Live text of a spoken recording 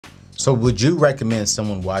So would you recommend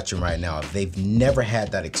someone watching right now, if they've never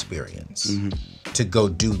had that experience, to go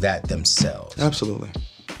do that themselves? Absolutely.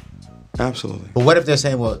 Absolutely. But what if they're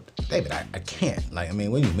saying, well, David, I can't. Like, I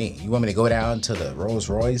mean, what do you mean? You want me to go down to the Rolls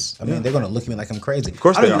Royce? I mean, they're going to look at me like I'm crazy. Of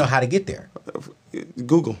course I they don't even are. know how to get there.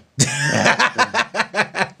 Google. Hey,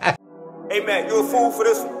 man, you a fool for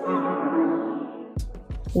this one?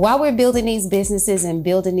 While we're building these businesses and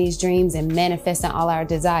building these dreams and manifesting all our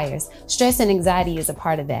desires, stress and anxiety is a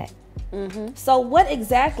part of that. So what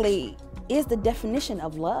exactly is the definition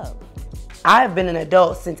of love? I've been an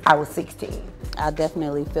adult since I was 16. I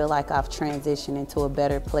definitely feel like I've transitioned into a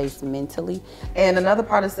better place mentally. And another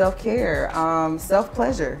part of self-care,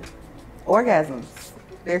 self-pleasure, orgasms,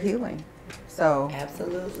 they're healing. So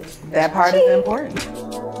Absolutely. that part is important.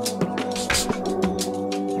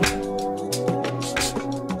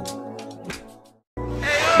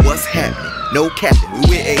 What's happening? No capping.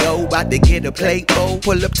 We with AO, about to get a plate bowl.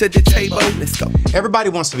 Pull up to the table. Let's go. Everybody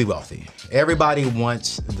wants to be wealthy. Everybody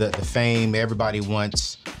wants the fame. Everybody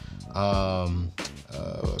wants some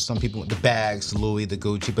people want the bags, Louis, the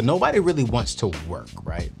Gucci, but nobody really wants to work,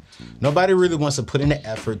 right? Nobody really wants to put in the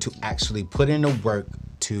effort to actually put in the work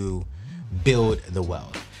to build the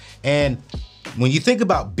wealth. And when you think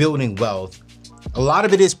about building wealth, a lot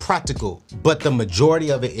of it is practical, but the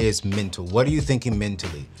majority of it is mental. What are you thinking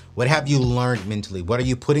mentally? What have you learned mentally? What are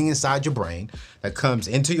you putting inside your brain that comes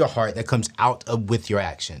into your heart, that comes out with your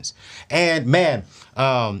actions? And man,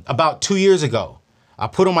 about 2 years ago, I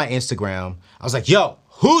put on my Instagram, I was like, yo,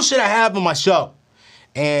 who should I have on my show?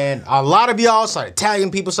 And a lot of y'all started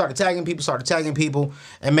tagging people.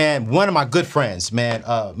 And man, one of my good friends, man,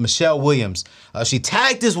 Michelle Williams, she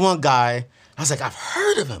tagged this one guy. I was like, I've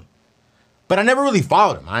heard of him, but I never really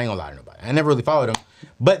followed him. I ain't gonna lie to nobody. I never really followed him.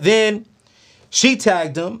 But then she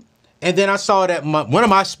tagged him, and then I saw that one of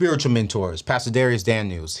my spiritual mentors, Pastor Darius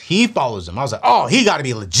Daniels, he follows him. I was like, oh, he gotta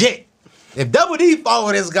be legit. If Double D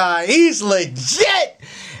follow this guy, he's legit.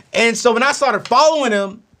 And so when I started following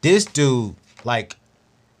him, this dude, like,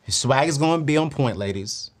 his swag is gonna be on point,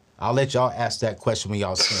 ladies. I'll let y'all ask that question when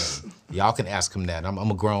y'all see him. Y'all can ask him that. I'm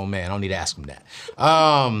a grown man, I don't need to ask him that.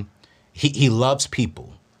 He loves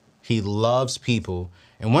people. He loves people.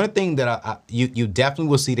 And one thing that you definitely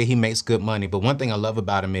will see that he makes good money, but one thing I love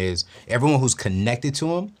about him is everyone who's connected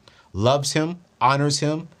to him loves him, honors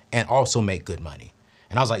him, and also make good money.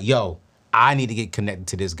 And I was like, yo, I need to get connected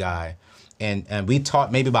to this guy. And we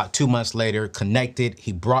talked maybe about 2 months later, connected.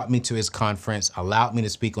 He brought me to his conference, allowed me to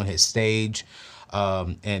speak on his stage.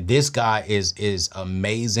 And this guy is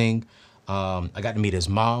amazing. I got to meet his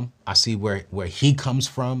mom. I see where he comes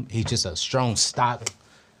from. He's just a strong stock.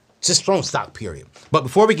 Just strong stock, period. But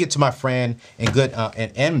before we get to my friend and good,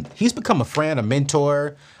 and he's become a friend, a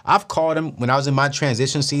mentor. I've called him when I was in my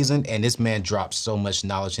transition season, and this man dropped so much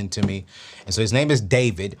knowledge into me. And so his name is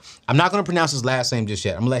David. I'm not gonna pronounce his last name just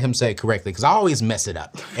yet. I'm gonna let him say it correctly, because I always mess it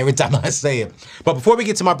up every time I say it. But before we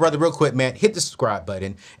get to my brother real quick, man, hit the subscribe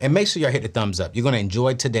button, and make sure y'all hit the thumbs up. You're gonna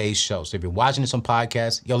enjoy today's show. So if you're watching this on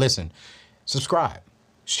podcast, yo, listen, subscribe.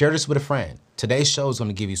 Share this with a friend. Today's show is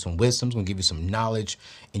gonna give you some wisdom, it's gonna give you some knowledge,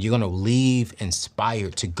 and you're gonna leave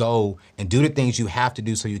inspired to go and do the things you have to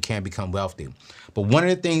do so you can become wealthy. But one of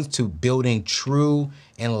the things to building true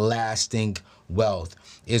and lasting wealth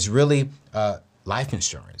is really life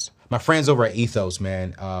insurance. My friends over at Ethos,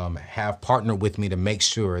 man, have partnered with me to make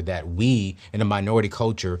sure that we, in the minority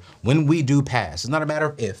culture, when we do pass, it's not a matter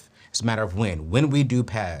of if, it's a matter of when. When we do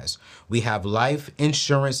pass, we have life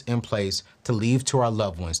insurance in place to leave to our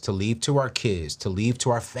loved ones, to leave to our kids, to leave to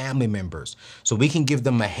our family members, so we can give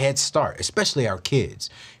them a head start, especially our kids.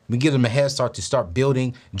 We give them a head start to start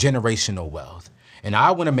building generational wealth. And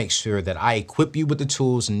I wanna make sure that I equip you with the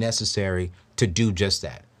tools necessary to do just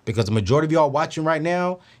that. Because the majority of y'all watching right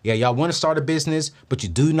now, yeah, y'all wanna start a business, but you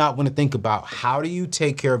do not wanna think about how do you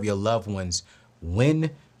take care of your loved ones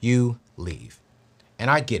when you leave. And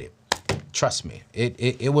I get it. Trust me,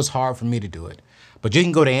 it was hard for me to do it. But you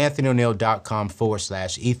can go to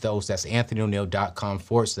anthonyoneal.com/ethos. That's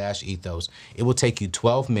anthonyoneal.com/ethos. It will take you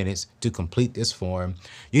 12 minutes to complete this form.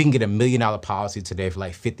 You can get $1 million policy today for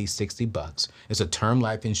like 50, 60 bucks. It's a term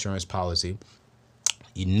life insurance policy.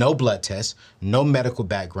 No blood tests, no medical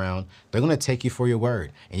background. They're gonna take you for your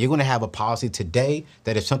word. And you're gonna have a policy today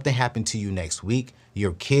that if something happened to you next week,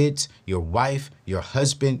 your kids, your wife, your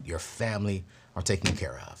husband, your family are taken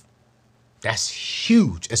care of. That's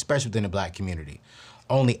huge, especially within the Black community.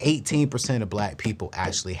 Only 18% of Black people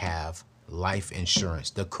actually have life insurance,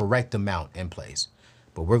 the correct amount in place.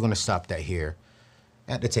 But we're gonna stop that here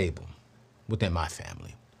at the table within my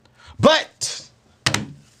family. But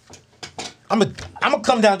I'm gonna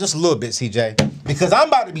come down just a little bit, CJ, because I'm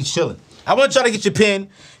about to be chilling. I want y'all to get your pen,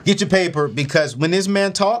 get your paper, because when this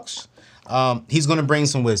man talks, he's going to bring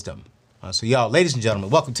some wisdom. So y'all, ladies and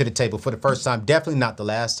gentlemen, welcome to the table for the first time, definitely not the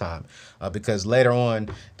last time, because later on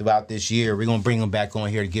throughout this year, we're going to bring him back on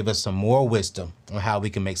here to give us some more wisdom on how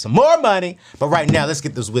we can make some more money. But right now, let's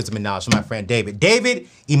get this wisdom and knowledge from my friend David. David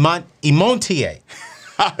Imontier.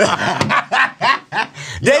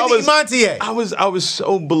 David Imontier. I was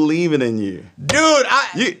so believing in you. Dude,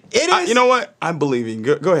 you know what? I believe in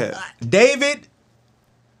you. Go ahead. David.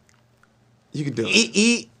 You can do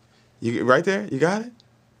it. You right there? You got it?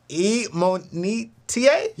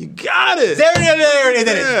 Imontier? You got it. There it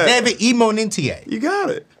is. Yeah. David Imontier. You got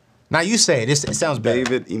it. Now you say it. It sounds better.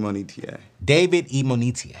 David Imontier. David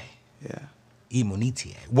Imontier. Yeah.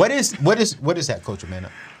 Imontier. What is that, Coach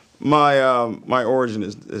Amanda? My origin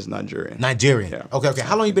is Nigerian. Nigerian. Yeah. Okay.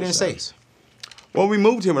 How long you been in the States? Well, we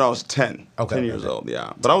moved here when I was 10. Okay. 10 years old,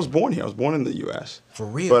 yeah. But I was born here. I was born in the U.S. For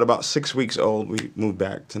real? But about 6 weeks old, we moved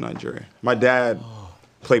back to Nigeria. My dad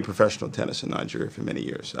played professional tennis in Nigeria for many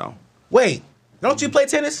years, so. Wait, don't you play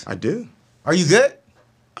tennis? I do. Are you good?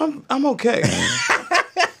 I'm okay.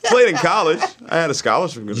 Played in college. I had a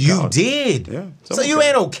scholarship to go to college. You did? Yeah. So you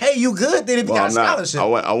ain't okay. You good then if you got a scholarship.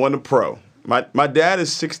 I went a pro. My dad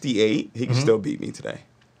is 68. He can still beat me today.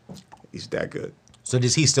 He's that good. So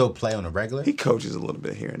does he still play on a regular? He coaches a little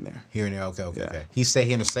bit here and there. Here and there, okay. Yeah. He stay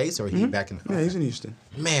here in the States or he back in the... Yeah, he's in Houston.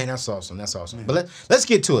 Man, that's awesome. But let's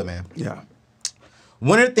get to it, man. Yeah.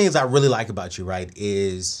 One of the things I really like about you, right,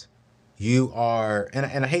 is you are, and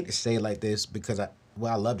I hate to say it like this because I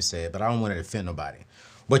love to say it, but I don't want to offend nobody.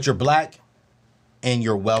 But you're black and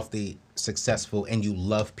you're wealthy, successful, and you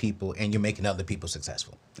love people and you're making other people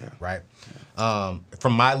successful, right? Yeah.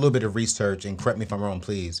 From my little bit of research, and correct me if I'm wrong,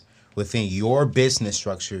 please, within your business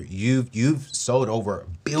structure, you've sold over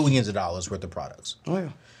billions of dollars worth of products. Oh, yeah.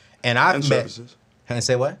 And I've met... services. Can I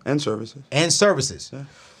say what? And services. And services. Yeah.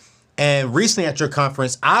 And recently at your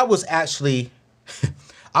conference, I was sitting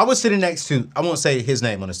next to, I won't say his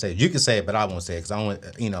name on the stage. You can say it, but I won't say it because I don't want,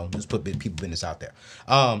 just put people business out there.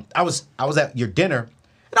 I was at your dinner,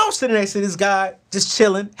 and I was sitting next to this guy, just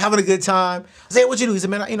chilling, having a good time. I said, what you do? He said,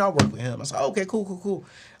 man, I work with him. I said, okay, cool.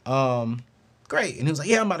 Great. And he was like,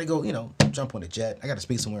 yeah, I'm about to go, jump on the jet. I got to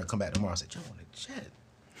speak somewhere and come back tomorrow. I said, jump on the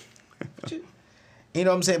jet? You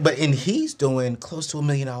know what I'm saying? And he's doing close to $1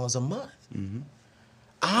 million a month. Mm-hmm.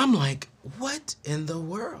 I'm like, what in the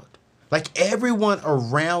world? Like everyone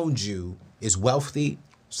around you is wealthy,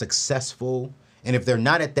 successful, and if they're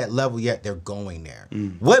not at that level yet, they're going there.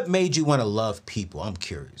 What made you want to love people? I'm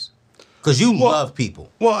curious. Because you love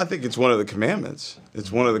people. Well, I think it's one of the commandments.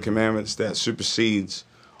 It's one of the commandments that supersedes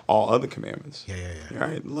all other commandments. Yeah.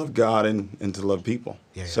 Right? Love God and to love people.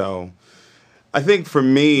 Yeah. So I think for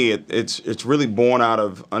me, it's really born out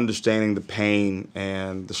of understanding the pain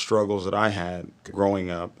and the struggles that I had growing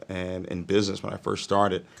up and in business when I first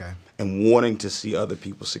started, and wanting to see other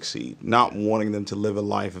people succeed, not wanting them to live a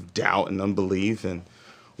life of doubt and unbelief and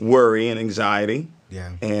worry and anxiety.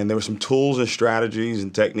 Yeah. And there were some tools and strategies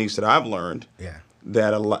and techniques that I've learned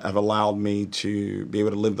that have allowed me to be able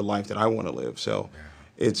to live the life that I want to live. So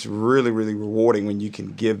it's really, really rewarding when you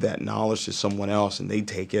can give that knowledge to someone else and they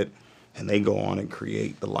take it and they go on and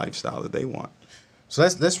create the lifestyle that they want. So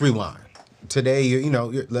let's rewind. Today,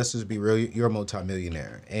 let's just be real. You're a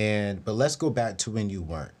multimillionaire, but let's go back to when you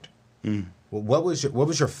weren't. Well, what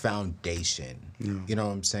was your foundation? You know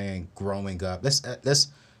what I'm saying? Growing up. Let's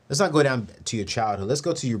not go down to your childhood. Let's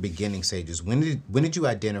go to your beginning stages. When did you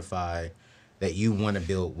identify that you want to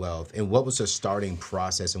build wealth, and what was the starting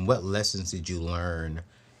process, and what lessons did you learn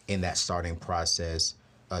in that starting process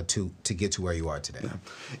to get to where you are today?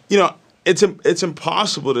 It's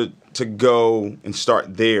impossible to go and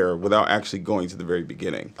start there without actually going to the very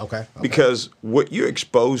beginning. Okay. Because what you're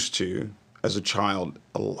exposed to as a child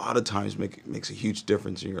a lot of times makes a huge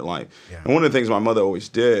difference in your life. Yeah. And one of the things my mother always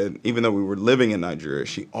did, even though we were living in Nigeria,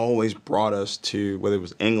 she always brought us to, whether it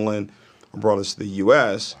was England or brought us to the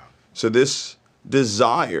U.S. Wow. So this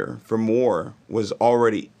desire for more was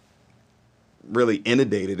already really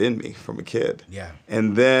inundated in me from a kid. Yeah.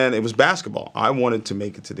 And then it was basketball. I wanted to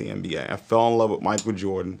make it to the NBA. I fell in love with Michael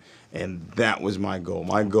Jordan, and that was my goal.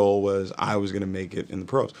 My goal was I was going to make it in the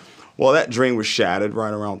pros. Well, that dream was shattered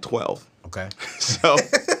right around 12. Okay. So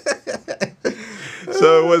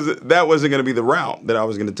that wasn't going to be the route that I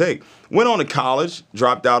was going to take. Went on to college,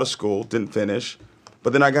 dropped out of school, didn't finish.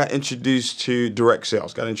 But then I got introduced to direct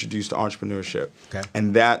sales, got introduced to entrepreneurship. Okay.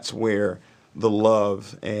 And that's where the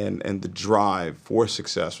love and the drive for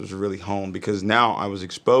success was really honed, because now I was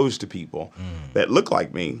exposed to people that looked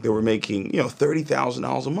like me. They were making,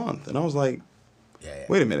 $30,000 a month. And I was like,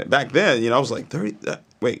 wait a minute. Back then, I was like 30.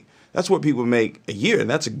 Wait, that's what people make a year, and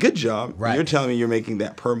that's a good job. Right. You're telling me you're making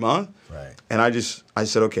that per month. Right. And I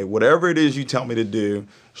said, okay, whatever it is you tell me to do,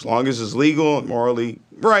 as long as it's legal and morally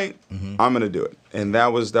right, I'm gonna do it. And that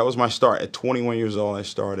was my start. At 21 years old, I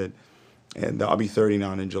started, and I'll be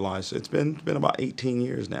 39 in July. So it's been about 18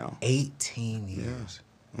 years now. 18 years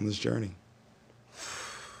on this journey.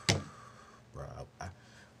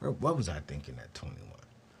 Bro, what was I thinking at 21?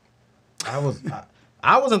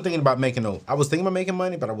 I wasn't thinking about making I was thinking about making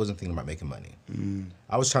money, but I wasn't thinking about making money.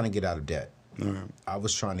 I was trying to get out of debt. I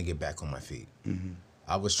was trying to get back on my feet.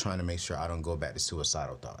 I was trying to make sure I don't go back to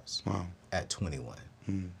suicidal thoughts. Wow. At 21.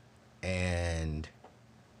 And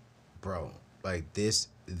bro, like this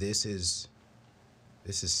is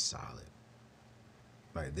solid.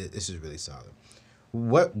 Like this is really solid.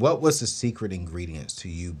 What was the secret ingredients to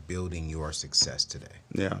you building your success today?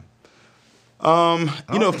 Yeah.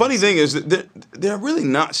 Funny thing is that they're really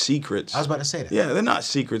not secrets. I was about to say that. Yeah, they're not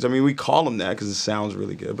secrets. I mean, we call them that because it sounds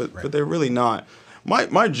really good, but they're really not.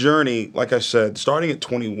 My journey, like I said, starting at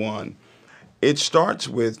 21, it starts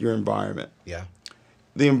with your environment. Yeah.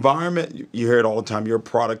 The environment, you hear it all the time, you're a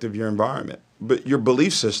product of your environment, but your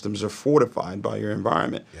belief systems are fortified by your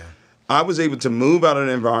environment. Yeah. I was able to move out of an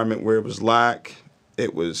environment where it was lack,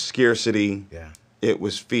 it was scarcity, it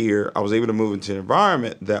was fear. I was able to move into an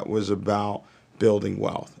environment that was about building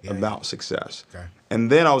wealth, about success. Okay. And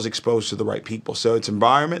then I was exposed to the right people. So it's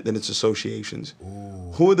environment, then it's associations.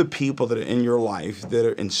 Ooh. Who are the people that are in your life that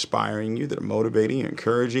are inspiring you, that are motivating you,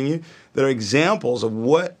 encouraging you, that are examples of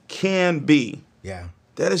what can be? Yeah.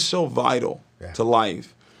 That is so vital to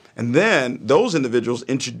life. And then those individuals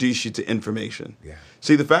introduce you to information. Yeah.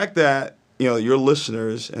 See, the fact that, your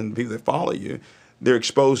listeners and people that follow you, they're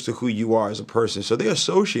exposed to who you are as a person. So they're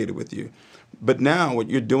associated with you. But now what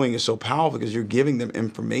you're doing is so powerful because you're giving them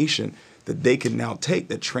information that they can now take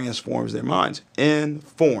that transforms their minds.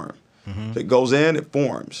 Inform. So it goes in, it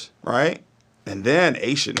forms, right? And then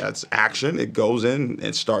that's action. It goes in,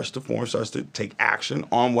 it starts to form, starts to take action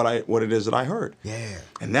on what it is that I heard. Yeah.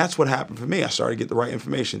 And that's what happened for me. I started to get the right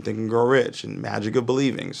information, Think and Grow Rich, and Magic of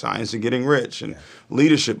Believing, Science of Getting Rich, and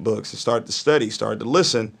leadership books, and started to study, started to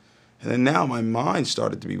listen. And then now my mind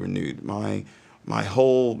started to be renewed. My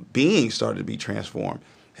whole being started to be transformed.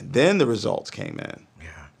 And then the results came in. Yeah.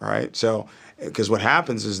 Right? So, because what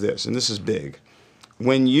happens is this, and this is big.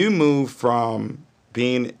 When you move from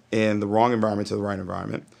being in the wrong environment to the right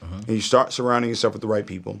environment, and you start surrounding yourself with the right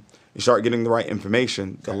people, you start getting the right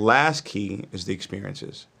information, the last key is the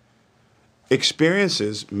experiences.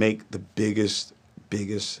 Experiences make the biggest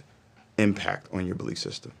impact on your belief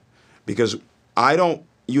system. Because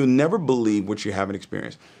you'll never believe what you haven't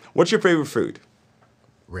experienced. What's your favorite food?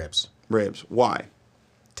 Ribs. Ribs. Why?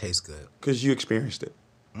 Tastes good. Because you experienced it.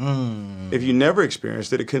 If you never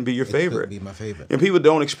experienced it, it couldn't be your favorite. It could be my favorite. And people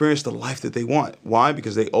don't experience the life that they want. Why?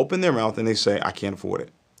 Because they open their mouth and they say, I can't afford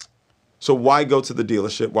it. So why go to the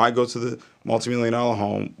dealership? Why go to the multi-million-dollar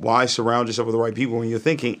home? Why surround yourself with the right people when you're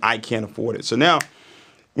thinking, I can't afford it? So now,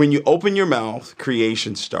 when you open your mouth,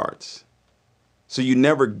 creation starts. So you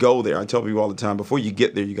never go there. I tell people all the time, before you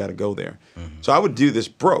get there, you got to go there. So I would do this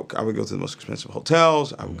broke. I would go to the most expensive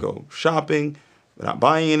hotels. I would go shopping without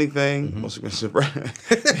buying anything. Most expensive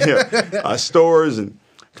stores and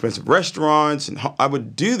expensive restaurants. And I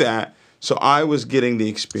would do that. So I was getting the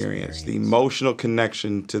experience, the emotional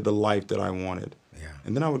connection to the life that I wanted. Yeah.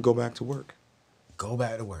 And then I would go back to work. Go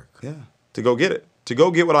back to work. Yeah. To go get it. To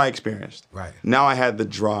go get what I experienced. Right. Now I had the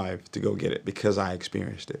drive to go get it because I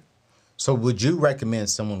experienced it. So would you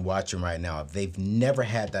recommend someone watching right now, if they've never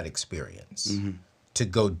had that experience, to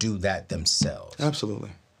go do that themselves?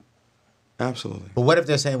 Absolutely. Absolutely. But what if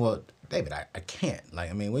they're saying, well, David, I can't.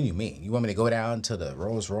 Like, I mean, what do you mean? You want me to go down to the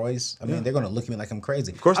Rolls Royce? I mean, they're going to look at me like I'm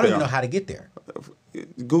crazy. Of course I they don't even are. know how to get there.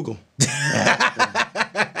 Google.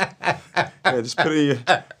 Just put in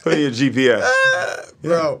your GPS.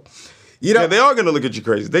 Bro. You know, they are going to look at you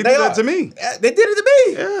crazy. They did that to me. They did it to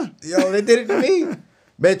me. Yeah. Yo, they did it to me.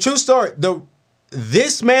 Man, true story.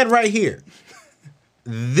 This man right here,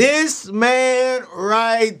 is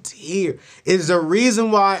the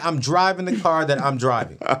reason why I'm driving the car that I'm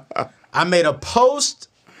driving. I made a post.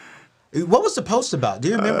 What was the post about? Do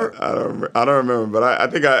you remember? I don't remember, but I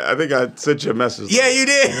think I sent you a message. Yeah, you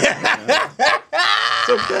did. It's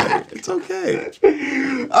okay. It's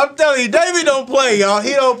okay. I'm telling you, David don't play, y'all.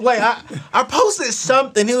 He don't play. I posted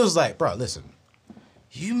something. He was like, bro, listen,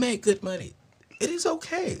 you make good money. It is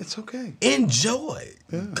okay. It's okay. Enjoy.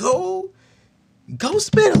 Yeah. Go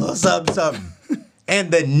spend a little something. And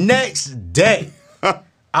the next day,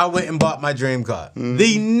 I went and bought my dream car.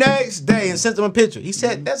 The next day and sent him a picture. He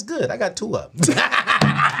said, that's good. I got 2 of them.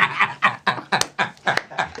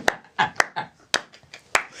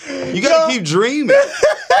 You got to keep dreaming.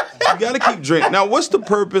 You got to keep dreaming. Now, what's the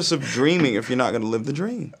purpose of dreaming if you're not going to live the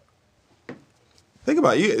dream? Think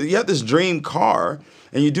about it. You have this dream car,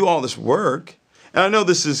 and you do all this work. And I know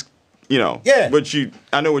this is, I know what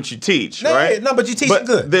you teach, right? No, but you teach it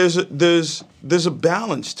good. There's a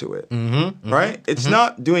balance to it, right? It's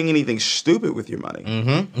not doing anything stupid with your money,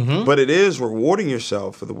 but it is rewarding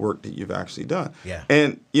yourself for the work that you've actually done. Yeah.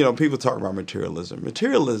 And, people talk about materialism.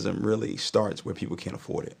 Materialism really starts where people can't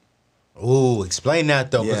afford it. Ooh, explain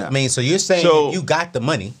that though. Yeah. I mean, so you're saying you got the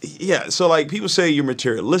money. Yeah, so like people say you're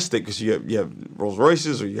materialistic because you have Rolls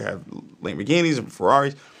Royces or you have Lamborghinis and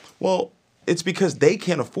Ferraris. Well, it's because they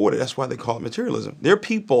can't afford it. That's why they call it materialism. There are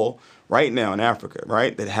people right now in Africa,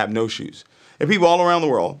 right, that have no shoes. And people all around the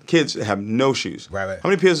world, kids that have no shoes. Right. How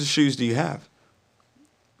many pairs of shoes do you have?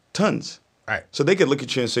 Tons. Right. So they could look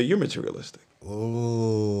at you and say, you're materialistic.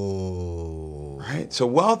 Ooh. Right? So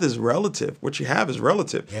wealth is relative. What you have is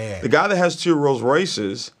relative. Yeah. The guy that has 2 Rolls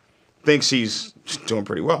Royces thinks he's doing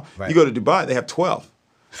pretty well. Right. You go to Dubai, they have 12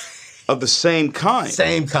 of the same kind.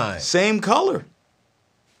 Same kind. Same color.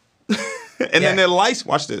 And then their license,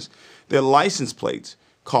 watch this, their license plates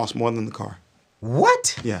cost more than the car.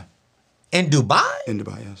 What? Yeah. In Dubai? In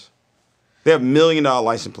Dubai, yes. They have $1 million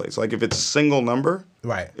license plates. Like if it's a single number,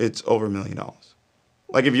 Right. it's over $1 million.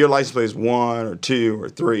 Like if your license plate is 1 or 2 or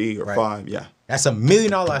 3 or 5, yeah. That's $1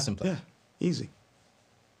 million license plate. Yeah, easy.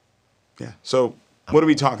 Yeah. So what are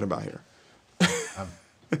we talking about here?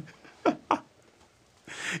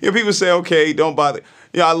 People say, okay, don't buy the.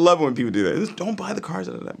 I love it when people do that. Just don't buy the cars,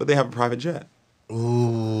 but they have a private jet.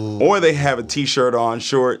 Ooh. Or they have a T-shirt on,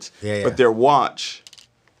 shorts, but their watch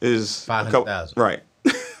is $500,000. Right.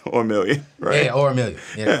 Or $1 million. Right. Yeah, or $1 million.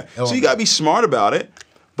 Yeah. So you gotta be smart about it,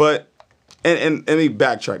 but and let me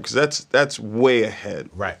backtrack because that's way ahead.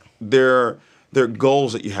 Right. There are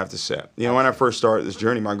goals that you have to set. When I first started this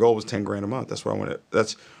journey, my goal was $10,000 a month. That's what I wanted.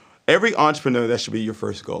 That's every entrepreneur. That should be your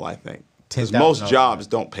first goal, I think. Because most jobs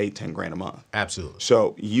don't pay $10,000 a month. Absolutely.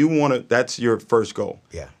 So you want to. That's your first goal.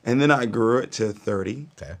 Yeah. And then I grew it to 30.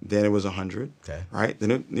 Okay. Then it was 100. Okay. Right.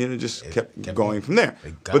 Then it just kept going from there.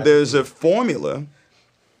 But there's a formula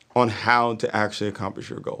on how to actually accomplish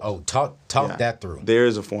your goals. Oh, talk that through. There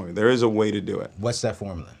is a formula. There is a way to do it. What's that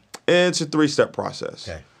formula? It's a 3-step process.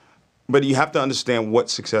 Okay. But you have to understand what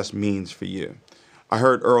success means for you. I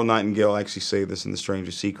heard Earl Nightingale actually say this in The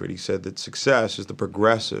Stranger's Secret. He said that success is the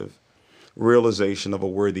progressive realization of a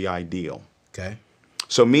worthy ideal. Okay.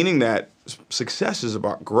 So meaning that success is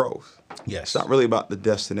about growth. Yes. It's not really about the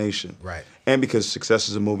destination. Right. And because success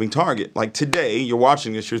is a moving target. Like today, you're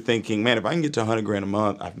watching this, you're thinking, man, if I can get to $100,000 a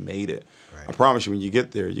month, I've made it. Right. I promise you, when you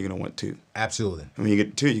get there, you're going to want 2. Absolutely. And when you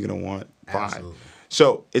get to 2, you're going to want 5. Absolutely.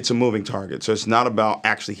 So it's a moving target. So it's not about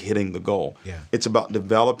actually hitting the goal. Yeah. It's about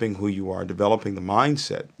developing who you are, developing the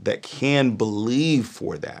mindset that can believe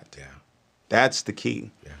for that. Yeah. That's the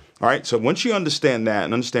key. Yeah. All right. So once you understand that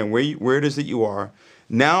and understand where it is that you are,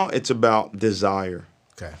 now it's about desire.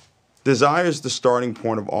 Okay. Desire is the starting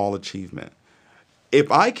point of all achievement. If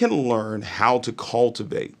I can learn how to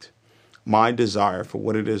cultivate my desire for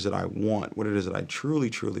what it is that I want, what it is that I truly,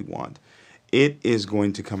 truly want, it is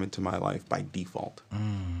going to come into my life by default.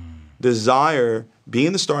 Desire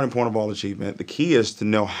being the starting point of all achievement, the key is to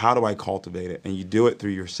know how do I cultivate it, and you do it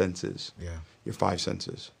through your senses, your 5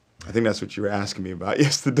 senses. I think that's what you were asking me about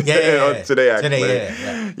yesterday, or today actually.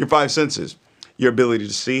 Today, Your 5 senses, your ability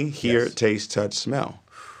to see, hear, taste, touch, smell.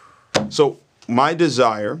 So my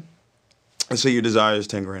desire, let's say your desire is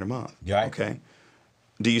 $10,000 a month. Yeah. Okay.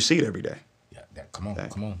 Do you see it every day? Yeah. Come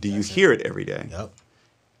on. Do you hear it every day? Yep.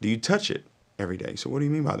 Do you touch it every day? So what do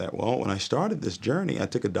you mean by that? Well, when I started this journey, I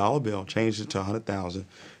took a $1 bill, changed it to 100,000,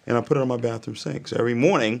 and I put it on my bathroom sink. So every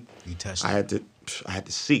morning, I had to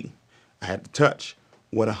see, I had to touch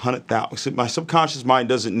what 100,000. My subconscious mind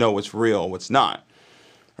doesn't know what's real, what's not.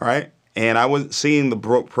 All right. And I wasn't seeing the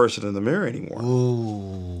broke person in the mirror anymore.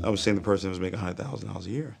 Ooh. I was seeing the person who was making $100,000 a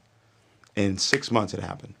year. In 6 months, it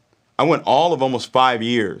happened. I went all of almost 5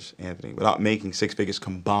 years, Anthony, without making 6 figures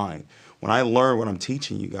combined. When I learned what I'm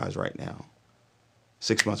teaching you guys right now,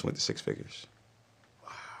 6 months went to 6 figures.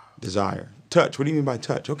 Wow. Desire. Touch. What do you mean by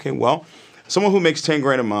touch? Okay, well, someone who makes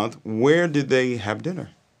 $10,000 a month, where did they have dinner?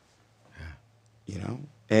 Yeah.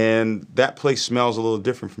 And that place smells a little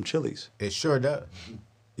different from Chili's. It sure does.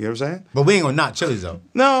 You know what I'm saying? But we ain't gonna knock Chili's though.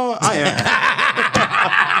 No, I am.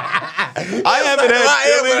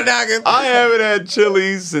 I haven't had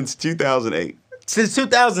Chili's since 2008. Since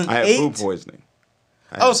 2008? I had food poisoning.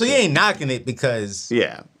 Oh, so you ain't knocking it because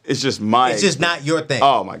yeah, it's just my. It's just not your thing.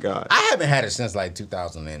 Oh my God, I haven't had it since like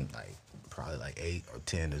 2000 and like probably like 8 or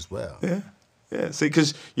 10 as well. Yeah, yeah. See,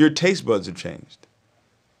 because your taste buds have changed.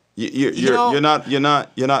 You're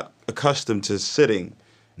not accustomed to sitting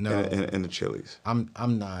in the Chili's. I'm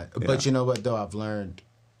not. Yeah. But you know what though? I've learned.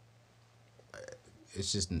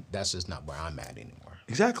 It's just that's just not where I'm at anymore.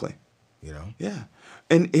 Exactly. You know. Yeah.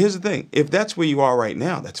 And here's the thing: if that's where you are right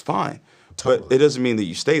now, that's fine. Totally. But it doesn't mean that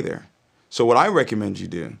you stay there. So what I recommend you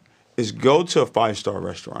do is go to a 5-star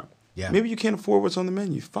restaurant. Yeah. Maybe you can't afford what's on the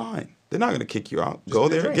menu. Fine. They're not going to kick you out. Just go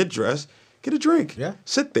there, get dressed, get a drink. Yeah.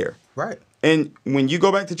 Sit there. Right. And when you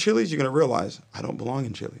go back to Chili's, you're going to realize, I don't belong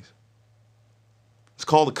in Chili's. It's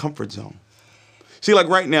called a comfort zone. See, like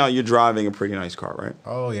right now, you're driving a pretty nice car, right?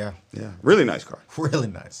 Oh, yeah. Yeah. Really nice car. Really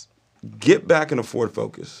nice. Get back in a Ford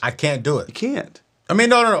Focus. I can't do it. You can't. I mean,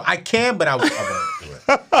 no. I can, but I won't do it.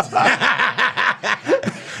 I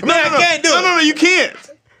can't do it. No, you can't.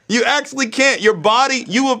 You actually can't. Your body,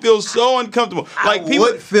 you will feel so uncomfortable. Like people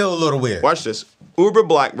would feel a little weird. Watch this. Uber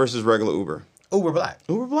Black versus regular Uber. Uber Black.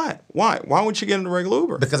 Uber Black. Why? Why would you get into regular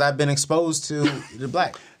Uber? Because I've been exposed to the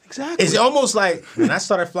black. Exactly. It's almost like when I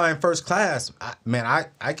started flying first class, I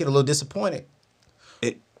get a little disappointed.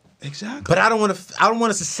 Exactly. But I don't want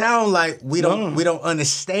us to sound like we don't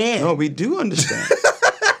understand. No, we do understand.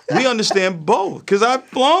 We understand both because I've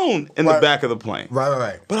flown in the back of the plane.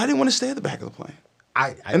 Right. But I didn't want to stay at the back of the plane.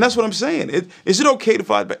 And that's what I'm saying. Is it okay to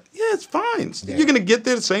fly back? Yeah, it's fine. Yeah. You're going to get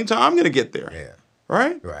there at the same time I'm going to get there. Yeah.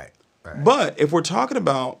 Right? Right. But if we're talking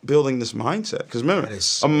about building this mindset, because remember,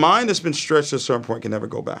 a mind that's been stretched to a certain point can never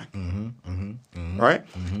go back. Right?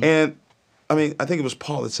 And I mean, I think it was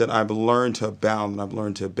Paul that said, I've learned to abound and I've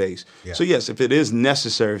learned to abase. Yeah. So yes, if it is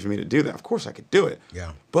necessary for me to do that, of course I could do it.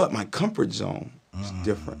 Yeah. But my comfort zone is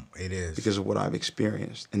different. It is. Because of what I've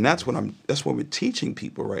experienced. And that's what we're teaching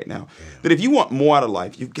people right now. Yeah. That if you want more out of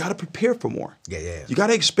life, you've got to prepare for more. Yeah. You got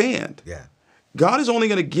to expand. Yeah. God is only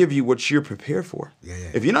going to give you what you're prepared for. Yeah.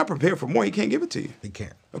 If you're not prepared for more, he can't give it to you. He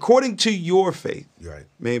can't. According to your faith, right,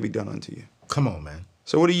 may it be done unto you. Come on, man.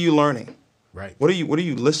 So what are you learning? Right. What are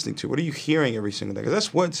you listening to? What are you hearing every single day? Because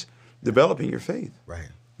that's what's developing your faith. Right.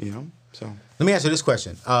 You know? So let me ask you this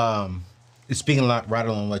question. Speaking right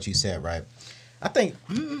along what you said, right? I think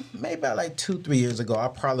maybe about like 2-3 years ago, I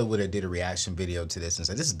probably would have did a reaction video to this and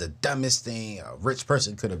said, this is the dumbest thing a rich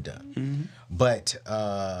person could have done. But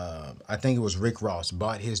I think it was Rick Ross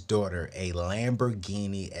bought his daughter a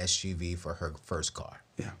Lamborghini SUV for her first car.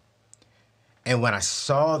 Yeah. And when I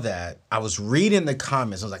saw that, I was reading the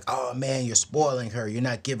comments. I was like, oh man, you're spoiling her. You're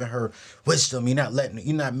not giving her wisdom. You're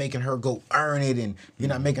not making her go earn it, and you're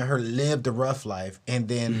not making her live the rough life. And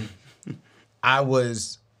then I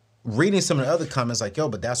was reading some of the other comments like, yo,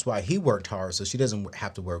 but that's why he worked hard, so she doesn't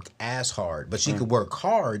have to work as hard. But she could work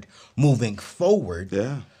hard moving forward.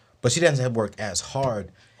 Yeah. But she doesn't have to work as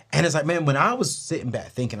hard. And it's like, man, when I was sitting back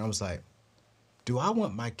thinking, I was like, do I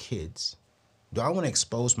want to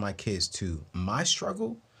expose my kids to my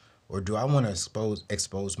struggle, or do I want to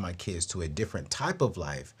expose my kids to a different type of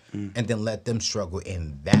life and then let them struggle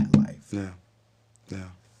in that life? Yeah.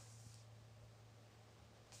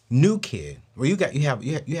 New kid, well, you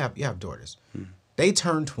have daughters. They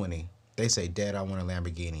turn 20. They say, Dad, I want a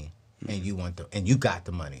Lamborghini, and you got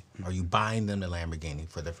the money. Are you buying them the Lamborghini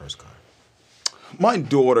for their first car? My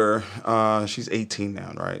daughter, she's 18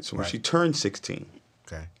 now, right? So when she turned 16,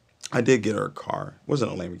 okay, I did get her a car. It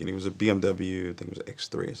wasn't a Lamborghini. It was a BMW. I think it was an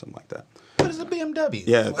X3 or something like that. What is a BMW?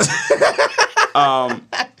 Yeah.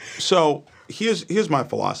 So here's my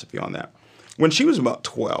philosophy on that. When she was about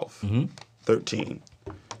 12, 13,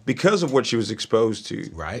 because of what she was exposed to,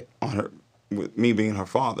 right, on her, with me being her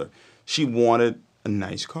father, she wanted a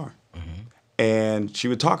nice car, and she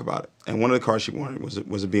would talk about it. And one of the cars she wanted was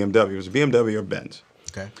a BMW. It was a BMW or Benz.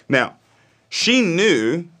 Okay. Now, she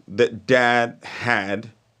knew that Dad had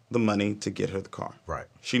the money to get her the car. Right.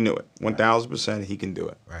 She knew it. 1,000% he can do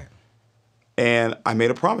it. Right. And I made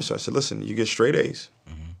a promise to her. I said, listen, you get straight A's,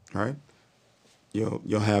 right?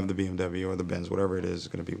 You'll have the BMW or the Benz, whatever it is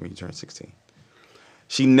going to be when you turn 16.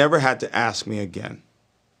 She never had to ask me again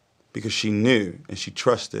because she knew and she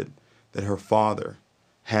trusted that her father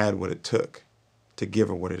had what it took to give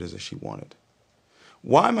her what it is that she wanted.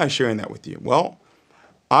 Why am I sharing that with you? Well,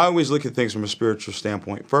 I always look at things from a spiritual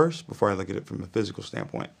standpoint first before I look at it from a physical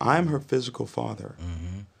standpoint. I'm her physical father,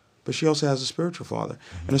 but she also has a spiritual father.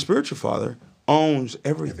 And a spiritual father owns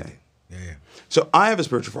everything. Yeah. So I have a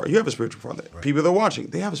spiritual father. You have a spiritual father. Right. People that are watching,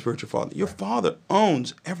 they have a spiritual father. Your father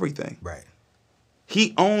owns everything. Right.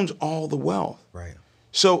 He owns all the wealth. Right.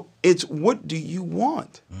 So it's what do you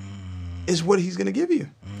want is what he's going to give you.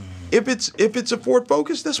 If it's a Ford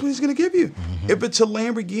Focus, that's what he's going to give you. If it's a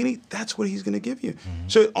Lamborghini, that's what he's going to give you.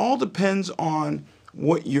 So it all depends on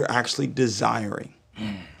what you're actually desiring.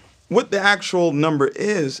 What the actual number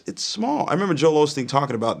is, it's small. I remember Joel Osteen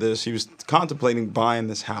talking about this. He was contemplating buying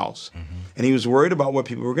this house, and he was worried about what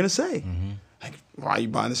people were going to say. Like, why are you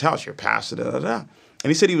buying this house? You're past it, da, da, da. And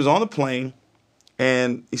he said he was on the plane,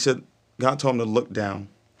 and he said God told him to look down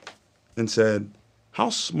and said, how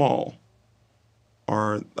small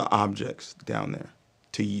are the objects down there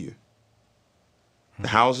to you? The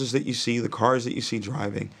houses that you see, the cars that you see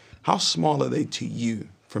driving, how small are they to you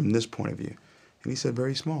from this point of view? And he said,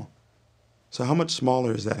 very small. So how much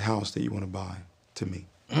smaller is that house that you want to buy to me?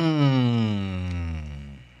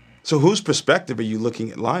 So whose perspective are you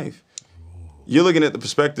looking at life? You're looking at the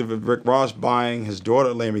perspective of Rick Ross buying his daughter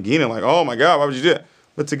a Lamborghini, like, oh my God, why would you do that?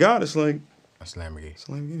 But to God, it's like, that's Lamborghini. It's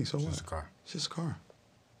a Lamborghini, so what? It's just a car. It's just a car.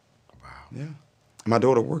 Wow. Yeah. My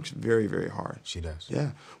daughter works very, very hard. She does.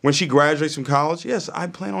 Yeah. When she graduates from college, yes, I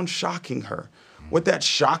plan on shocking her. What that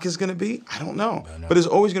shock is going to be, I don't know. But there's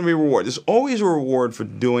always going to be a reward. There's always a reward for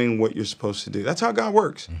doing what you're supposed to do. That's how God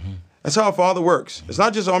works. That's how a father works. It's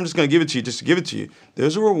not just, oh, I'm just going to give it to you just to give it to you.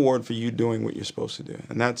 There's a reward for you doing what you're supposed to do.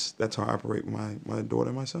 And that's how I operate with my daughter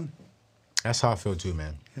and my son. That's how I feel too,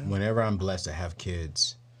 man. Yeah. Whenever I'm blessed to have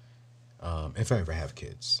kids, if I ever have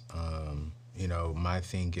kids, you know, my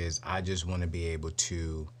thing is I just want to be able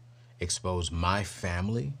to expose my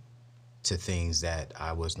family to things that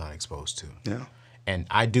I was not exposed to. Yeah. And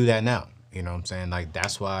I do that now. You know what I'm saying? Like,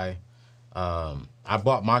 that's why I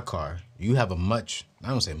bought my car. You have a much, I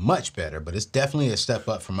don't say much better, but it's definitely a step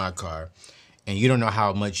up from my car. And you don't know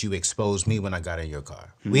how much you exposed me when I got in your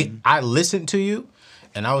car. I listened to you,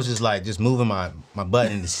 and I was just like, just moving my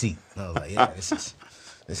butt in the seat. And I was like, yeah,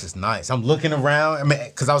 this is nice. I'm looking around, I mean,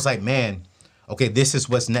 because I was like, man, okay, this is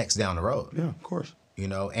what's next down the road. Yeah, of course. You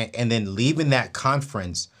know, and then leaving that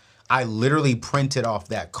conference, I literally printed off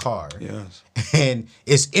that car. Yes. And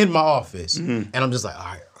it's in my office. And I'm just like,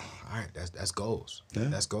 all right, that's goals. Yeah.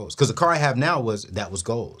 That's goals. Because the car I have now was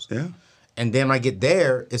goals. Yeah. And then when I get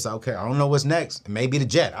there, it's like, okay, I don't know what's next. Maybe the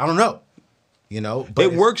jet. I don't know. You know? But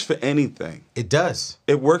it works for anything. It does.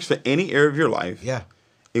 It works for any area of your life. Yeah.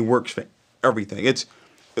 It works for everything. It's,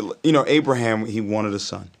 you know, Abraham, he wanted a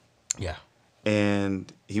son. Yeah.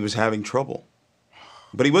 And he was having trouble.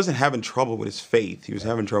 But he wasn't having trouble with his faith. He was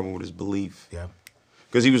having trouble with his belief. Yeah.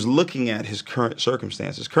 Because he was looking at his current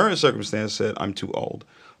circumstances. Current circumstance said, I'm too old.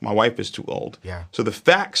 My wife is too old. Yeah. So the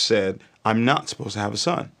facts said, I'm not supposed to have a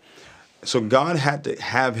son. So God had to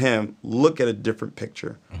have him look at a different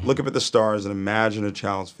picture. Look up at the stars and imagine a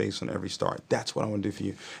child's face on every star. That's what I want to do for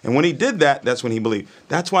you. And when he did that, that's when he believed.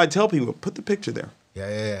 That's why I tell people, put the picture there.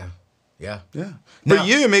 Yeah. For Now,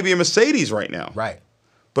 you, it may be a Mercedes right now. Right.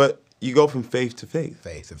 But you go from faith to faith.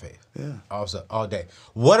 Faith to faith. Yeah. Also, all day.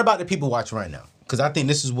 What about the people watching right now? Because I think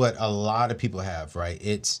this is what a lot of people have, right?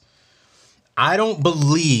 It's, I don't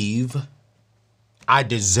believe I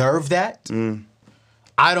deserve that.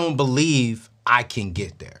 I don't believe I can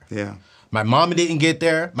get there. Yeah. My mama didn't get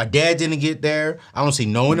there. My dad didn't get there. I don't see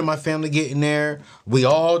no one in my family getting there. We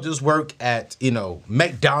all just work at, you know,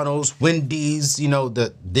 McDonald's, Wendy's, you know,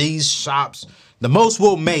 these shops. The most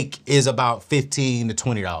we'll make is about $15 to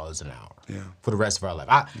 $20 an hour for the rest of our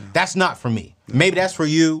life. That's not for me. Maybe that's for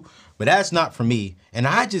you, but that's not for me. And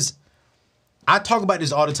I talk about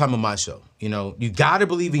this all the time on my show. You know, you got to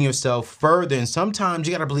believe in yourself further, and sometimes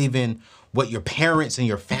you got to believe in what your parents and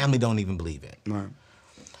your family don't even believe in. Right.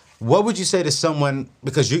 What would you say to someone,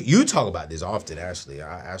 because you talk about this often, Ashley.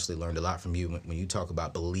 I actually learned a lot from you when you talk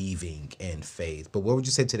about believing in faith. But what would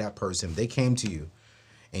you say to that person if they came to you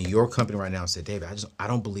in your company right now and said, David, I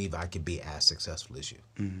don't believe I could be as successful as you?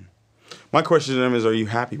 My question to them is, are you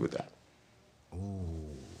happy with that?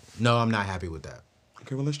 Ooh. No, I'm not happy with that.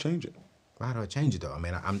 Okay, well, let's change it. How do I change it though? I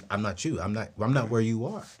mean, I'm not you. I'm not where you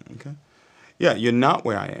are. Okay. Yeah, you're not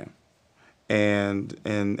where I am.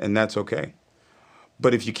 And that's okay.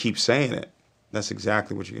 But if you keep saying it, that's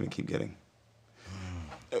exactly what you're going to keep getting.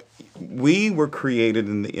 We were created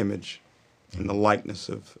in the image and the likeness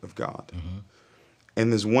of God.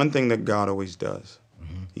 And there's one thing that God always does.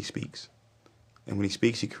 He speaks. And when he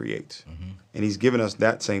speaks, he creates. And he's given us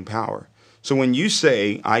that same power. So when you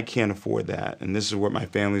say, I can't afford that, and this is what my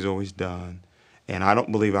family's always done, and I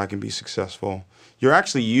don't believe I can be successful, you're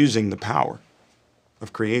actually using the power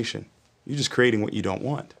of creation. You're just creating what you don't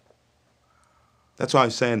want. That's why I'm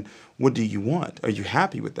saying, what do you want? Are you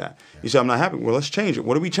happy with that? You say, I'm not happy. Well, let's change it.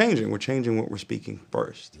 What are we changing? We're changing what we're speaking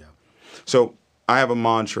first. So I have a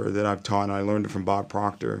mantra that I've taught, and I learned it from Bob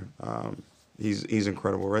Proctor. He's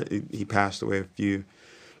incredible, right? He passed away a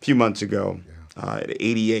few months ago. at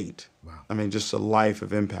 88. Wow. I mean, just a life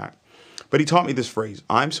of impact. But he taught me this phrase,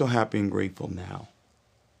 I'm so happy and grateful now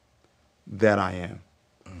that I am.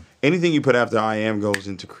 Anything you put after I am goes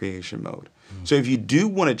into creation mode. So if you do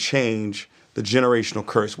want to change the generational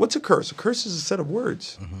curse, what's a curse? A curse is a set of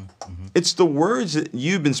words. It's the words that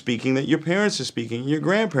you've been speaking, that your parents are speaking, your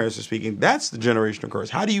grandparents are speaking. That's the generational curse.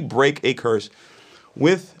 How do you break a curse?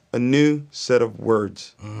 With a new set of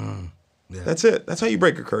words. Yeah. That's it. That's how you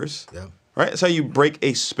break a curse. Yeah. Right? That's how you break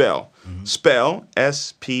a spell. Spell,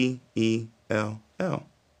 S-P-E-L-L.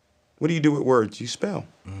 What do you do with words? You spell.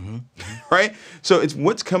 Right? So it's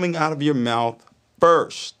what's coming out of your mouth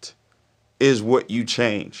first is what you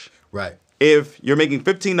change. Right. If you're making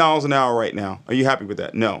 $15 an hour right now, are you happy with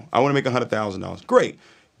that? No. I want to make $100,000. Great.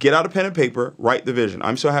 Get out a pen and paper, write the vision.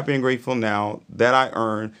 I'm so happy and grateful now that I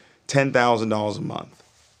earn $10,000 a month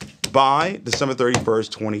by December 31st,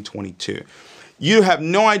 2022. You have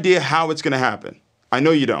no idea how it's going to happen. I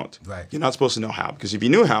know you don't. Right. You're not supposed to know how, because if you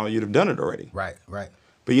knew how, you'd have done it already. Right, right.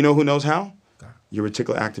 But you know who knows how? God. Your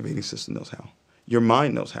reticular activating system knows how. Your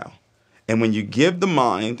mind knows how. And when you give the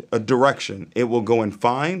mind a direction, it will go and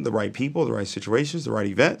find the right people, the right situations, the right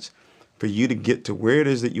events for you to get to where it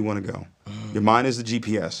is that you want to go. Your mind is the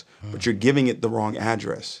GPS, but you're giving it the wrong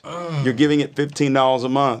address. You're giving it $15 a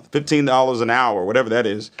month, $15 an hour, whatever that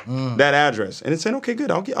is, that address. And it's saying, okay, good,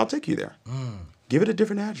 I'll take you there. Give it a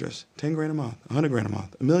different address, 10 grand a month, 100 grand a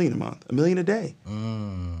month, $1 million a month, $1 million a day.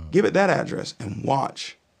 Give it that address and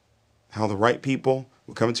watch how the right people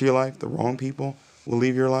will come into your life, the wrong people will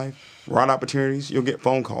leave your life, right opportunities, you'll get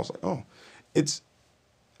phone calls like, oh, it's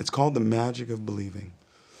called the magic of believing.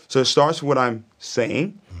 So it starts with what I'm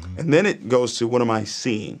saying, and then it goes to what am I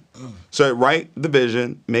seeing. So write the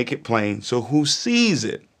vision, make it plain, so who sees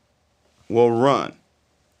it will run.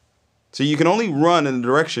 So you can only run in the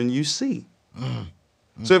direction you see.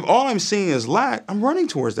 So if all I'm seeing is lack, I'm running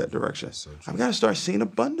towards that direction. So I've got to start seeing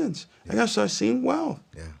abundance. I got to start seeing wealth.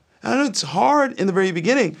 I know it's hard in the very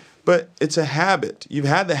beginning, but it's a habit. You've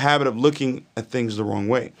had the habit of looking at things the wrong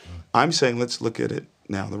way. I'm saying let's look at it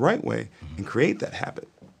now the right way and create that habit.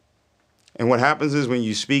 And what happens is when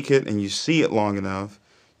you speak it and you see it long enough,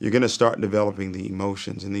 you're going to start developing the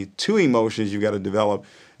emotions. And the two emotions you've got to develop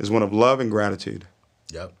is one of love and gratitude.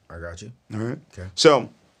 Yep, I got you. All right? Okay. So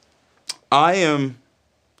I am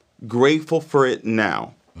grateful for it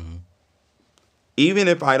now. Even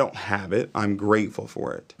if I don't have it, I'm grateful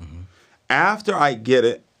for it. After I get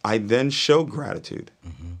it, I then show gratitude.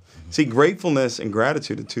 See, gratefulness and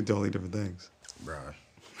gratitude are two totally different things. Bro.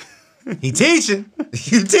 He teaching.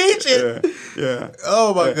 You teaching. Yeah.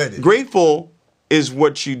 Oh, my goodness. Grateful is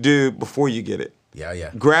what you do before you get it.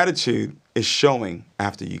 Yeah. Gratitude is showing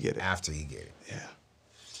after you get it. After you get it. Yeah.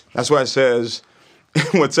 That's why it says,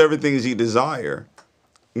 whatsoever things you desire,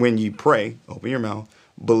 when you pray, open your mouth,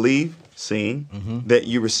 believe, seeing, that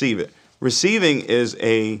you receive it. Receiving is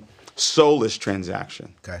a soulless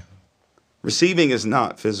transaction. Okay. Receiving is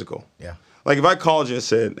not physical. Yeah. Like if I called you and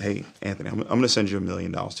said, hey, Anthony, I'm going to send you $1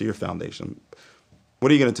 million to your foundation.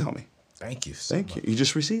 What are you going to tell me? Thank you so Thank much. you. You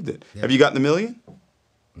just received it. Yeah. Have you gotten the million?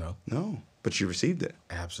 No. No, but you received it.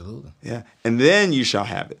 Absolutely. Yeah. And then you shall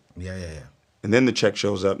have it. Yeah. And then the check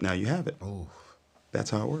shows up. Now you have it. Ooh. That's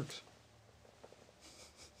how it works.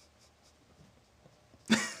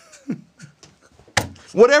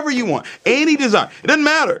 Whatever you want, any design, it doesn't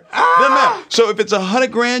matter. It doesn't matter. So if it's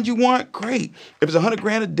 100 grand you want, great. If it's 100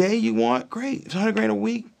 grand a day you want, great. If it's 100 grand a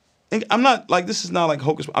week, I'm not like, this is not like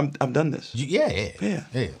hocus. I've done this. Yeah.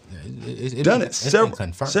 It's done it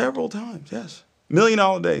several times. Yes, $1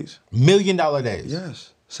 million days. $1 million days.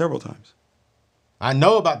 Yes, several times. I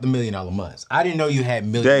know about the $1 million months. I didn't know you had $1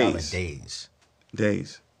 million days.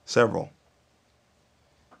 Days, several.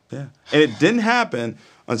 Yeah, and it didn't happen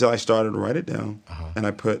until I started to write it down, and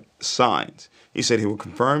I put signs. He said he will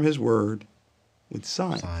confirm his word with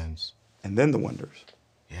signs. And then the wonders.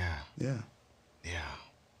 Yeah.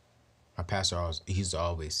 My pastor he used to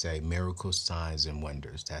always say, miracles, signs, and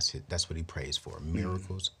wonders. That's it. That's what he prays for.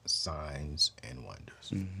 Miracles, signs, and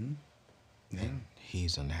wonders. And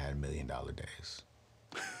he's done had $1 million days.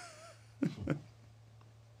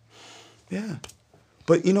 Yeah.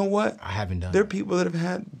 But you know what? I haven't done There are people that have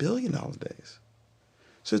had $1 billion days.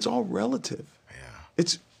 So it's all relative. Yeah.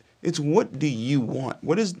 It's what do you want?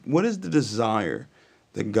 What is the desire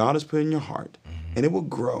that God has put in your heart? And it will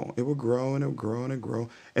grow. It will grow and it will grow and it will grow.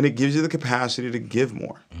 And it gives you the capacity to give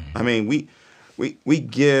more. I mean, we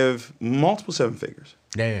give multiple seven figures.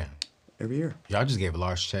 Yeah. Every year. Y'all just gave a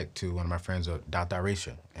large check to one of my friends, Dr.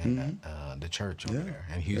 Arisha, and the church over there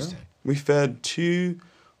in Houston. Yeah. We fed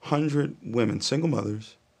 200 women, single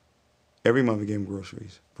mothers. Every month we gave them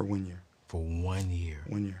groceries for 1 year. For 1 year.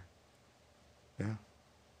 1 year. Yeah.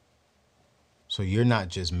 So you're not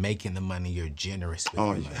just making the money, you're generous with Oh,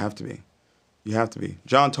 your you money. have to be. You have to be.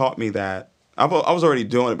 John taught me that. I was already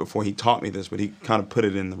doing it before he taught me this, but he kind of put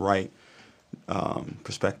it in the right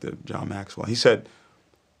perspective, John Maxwell. He said,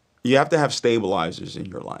 you have to have stabilizers in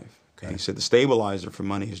your life. Okay. And he said the stabilizer for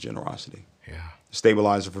money is generosity. Yeah. The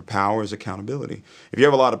stabilizer for power is accountability. If you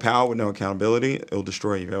have a lot of power with no accountability, it'll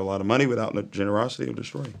destroy you. If you have a lot of money without no generosity, it'll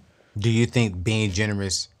destroy you. Do you think being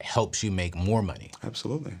generous helps you make more money?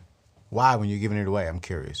 Absolutely. Why, when you're giving it away? I'm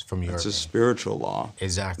curious. From your It's a spiritual law.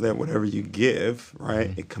 Exactly. That whatever you give,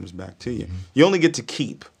 right, it comes back to you. You only get to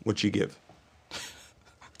keep what you give.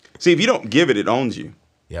 See, if you don't give it, it owns you.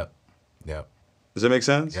 Yep. Yep. Does that make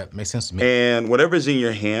sense? Yep. Makes sense to me. And whatever's in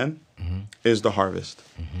your hand is the harvest.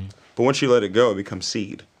 But once you let it go, it becomes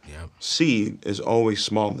seed. Yep. Seed is always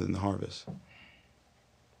smaller than the harvest.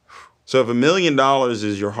 So if $1 million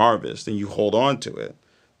is your harvest and you hold on to it,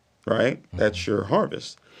 right, that's your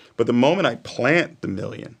harvest. But the moment I plant the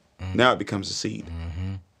million, now it becomes a seed.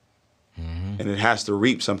 And it has to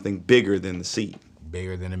reap something bigger than the seed.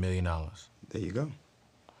 Bigger than $1 million. There you go.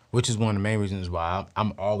 Which is one of the main reasons why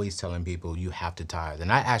I'm always telling people you have to tithe.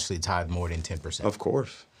 And I actually tithe more than 10%. Of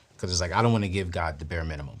course. Because it's like, I don't want to give God the bare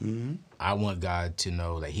minimum. I want God to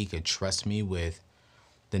know that he could trust me with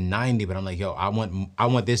the 90, but I'm like, yo, I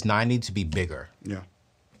want this 90 to be bigger. Yeah.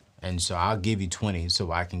 And so I'll give you 20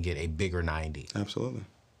 so I can get a bigger 90. Absolutely.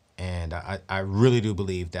 And I really do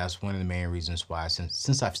believe that's one of the main reasons why,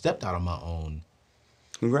 since I've stepped out on my own.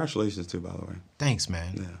 Congratulations too, by the way. Thanks,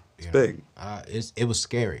 man. Yeah, it's You big. know, it was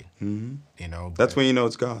scary. You know. That's when you know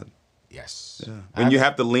it's God. Yes. Yeah. When you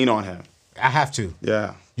have to lean on him. I have to.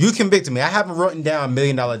 Yeah. You convicted me. I haven't written down $1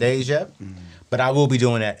 million days yet, but I will be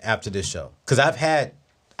doing that after this show. Because I've had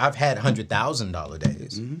 $100,000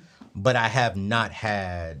 days, but I have not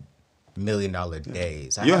had $1 million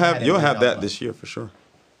days. You'll have that this year for sure.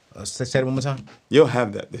 Say it one more time. You'll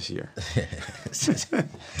have that this year.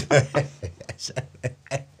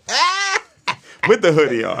 With the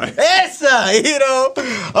hoodie on. Yes, sir. You know,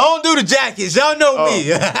 I don't do the jackets. Y'all know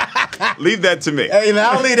me. Leave that to me. Hey, man,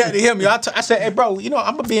 I'll leave that to him. I said, hey, bro, you know,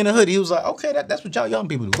 I'm going to be in a hoodie. He was like, okay, that's what y'all young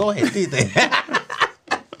people do. Go ahead, do your thing.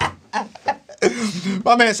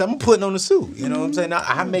 My man said, I'm putting on a suit. You know what I'm saying?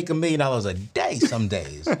 I make $1 million a day some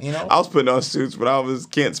days, you know? I was putting on suits when I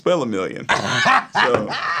can't spell a million. So,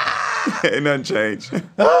 ain't nothing changed.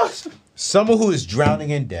 Someone who is drowning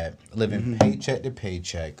in debt, living paycheck to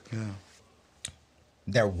paycheck,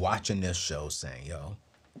 they're watching this show saying, yo,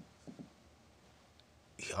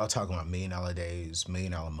 y'all talking about $1 million days, $1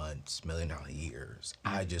 million months, $1 million years.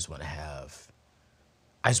 I just want to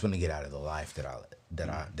get out of the life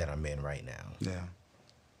that I'm in right now. Yeah.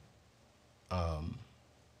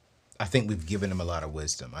 I think we've given them a lot of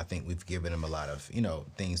wisdom. I think we've given them a lot of, you know,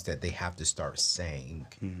 things that they have to start saying.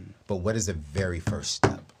 But what is the very first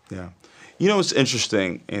step? Yeah. You know, it's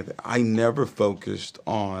interesting, Anthony. I never focused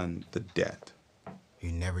on the debt.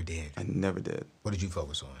 You never did. I never did. What did you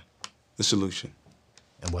focus on? The solution.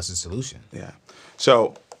 And what's the solution? Yeah.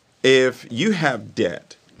 So if you have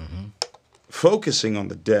debt, focusing on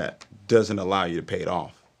the debt doesn't allow you to pay it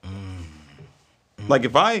off. Like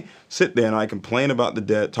if I sit there and I complain about the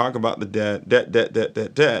debt, talk about the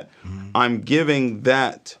debt, I'm giving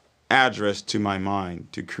that address to my mind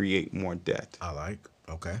to create more debt.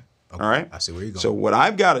 Okay. All right? I see where you're going. So what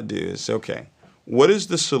I've got to do is, okay, what is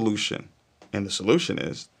the solution? And the solution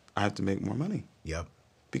is I have to make more money. Yep.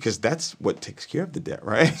 Because that's what takes care of the debt,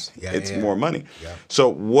 right? Yeah, it's yeah. more money. Yeah. So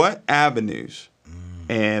what avenues?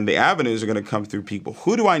 And the avenues are going to come through people.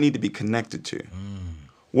 Who do I need to be connected to?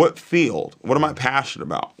 What field? What am I passionate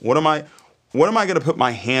about? What am I going to put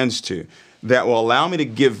my hands to that will allow me to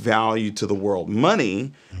give value to the world?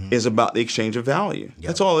 Money is about the exchange of value. Yep.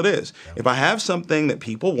 That's all it is. Yep. If I have something that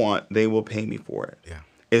people want, they will pay me for it. Yeah.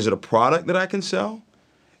 Is it a product that I can sell?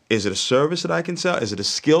 Is it a service that I can sell? Is it a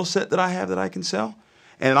skill set that I have that I can sell?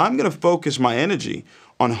 And I'm going to focus my energy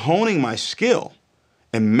on honing my skill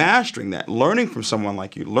and mastering that, learning from someone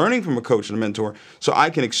like you, learning from a coach and a mentor, so I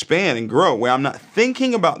can expand and grow. Where I'm not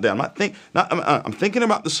thinking about that. I'm thinking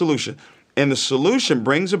about the solution, and the solution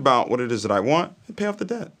brings about what it is that I want and pay off the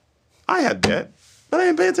debt. I had debt, but I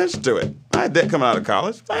didn't pay attention to it. I had debt coming out of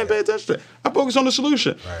college. I didn't pay attention to it. I focused on the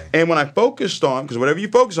solution, and when I focused on, because whatever you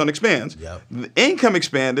focus on expands. Yep. The income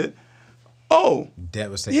expanded. Oh,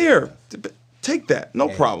 Debt was taken here, take that, no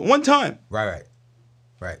problem, one time. Right.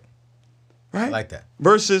 I like that.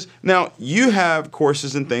 Versus now you have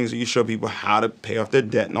courses and things that you show people how to pay off their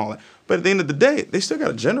debt and all that. But at the end of the day, they still got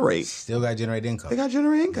to generate. Still got to generate income. They got to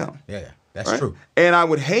generate income. Yeah. That's right? true. And I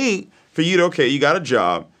would hate for you to, okay, you got a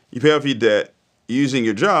job, You pay off your debt using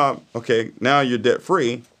your job. Okay, now you're debt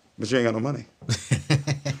free, but you ain't got no money.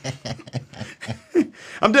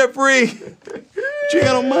 I'm debt free, but you ain't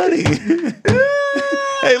got no money.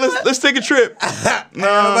 Hey, let's take a trip. No,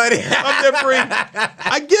 I'm debt free.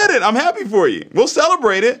 I get it. I'm happy for you. We'll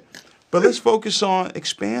celebrate it, but let's focus on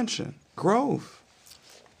expansion, growth.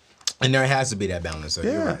 And there has to be that balance. So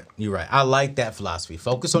you're right. You're right. I like that philosophy.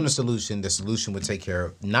 Focus on the solution. The solution will take care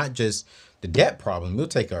of not just the debt problem. It'll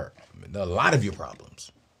take care of a lot of your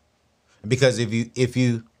problems. Because if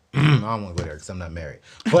you, I don't want to go there because I'm not married.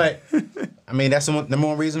 But I mean, that's the number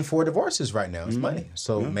one reason for divorces right now is money.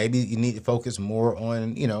 So maybe you need to focus more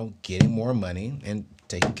on, getting more money and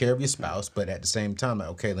taking care of your spouse. But at the same time, like,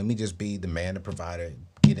 okay, let me just be the man, the provider,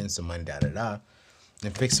 get in some money,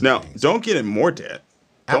 and fix some things. Don't get in more debt.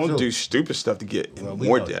 Absolutely. Don't do stupid stuff to get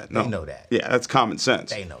more debt. No. They know that. Yeah, that's common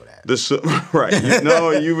sense. They know that. Right.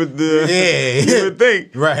 You would you would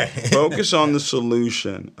think. Right. Focus on the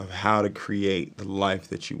solution of how to create the life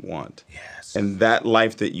that you want. Yes. And that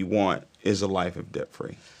life that you want is a life of debt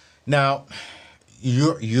free. Now,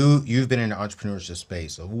 you've been in the entrepreneurship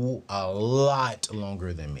space a lot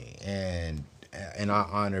longer than me, and I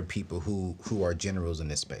honor people who are generals in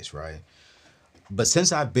this space, right? But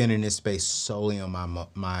since I've been in this space solely on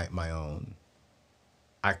my own,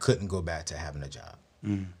 I couldn't go back to having a job.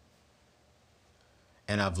 And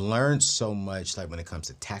I've learned so much, like when it comes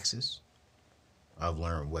to taxes. I've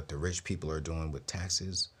learned what the rich people are doing with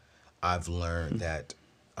taxes. I've learned that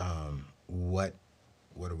what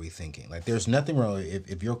are we thinking? Like, there's nothing wrong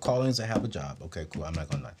if your calling is to have a job. Okay, cool. I'm not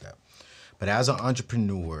gonna knock that. But as an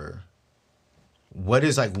entrepreneur, what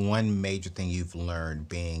is like one major thing you've learned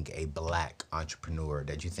being a Black entrepreneur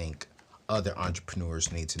that you think other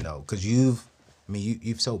entrepreneurs need to know? Because you've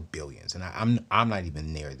sold billions, and I'm not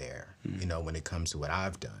even near there, when it comes to what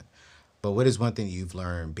I've done. But what is one thing you've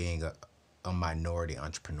learned being a minority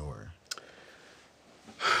entrepreneur?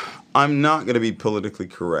 I'm not going to be politically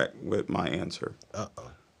correct with my answer.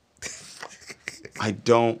 Uh-oh. I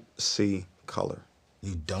don't see color.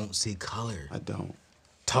 You don't see color? I don't.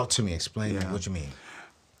 Talk to me. Explain what you mean.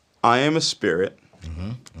 I am a spirit.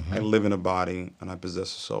 I live in a body, and I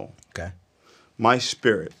possess a soul. Okay. My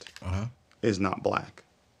spirit is not black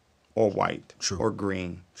or white or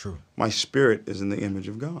green. True. My spirit is in the image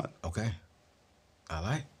of God. Okay. I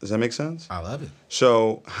like. Does that make sense? I love it.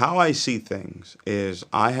 So how I see things is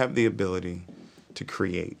I have the ability to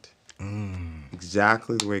create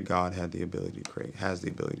exactly the way God has the ability to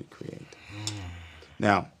create.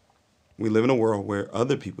 Now, we live in a world where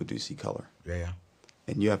other people do see color. Yeah.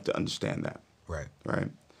 And you have to understand that. Right. Right.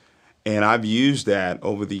 And I've used that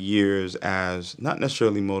over the years as not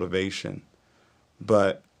necessarily motivation,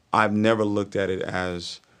 but I've never looked at it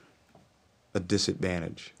as a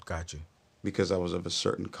disadvantage. Got you. Because I was of a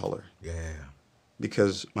certain color. Yeah.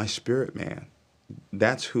 Because my spirit man,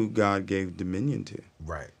 that's who God gave dominion to.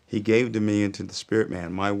 Right. He gave dominion to the spirit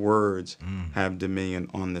man. My words have dominion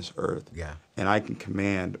on this earth. Yeah. And I can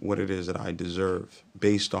command what it is that I deserve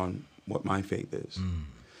based on what my faith is.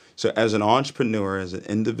 So as an entrepreneur, as an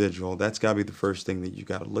individual, that's got to be the first thing that you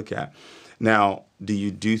got to look at. Now, do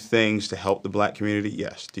you do things to help the Black community?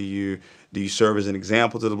 Yes. Do you serve as an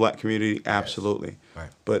example to the Black community? Absolutely. Yes. Right.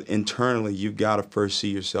 But internally, you've got to first see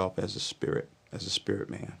yourself as a spirit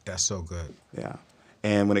man. That's so good. Yeah.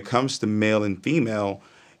 And when it comes to male and female,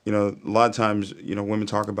 a lot of times, women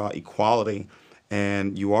talk about equality,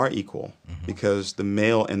 and you are equal because the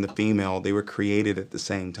male and the female, they were created at the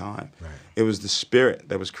same time. Right. It was the spirit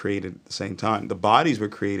that was created at the same time. The bodies were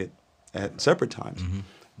created at separate times,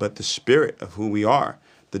 but the spirit of who we are,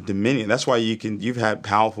 the dominion. That's why you've had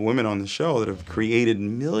powerful women on the show that have created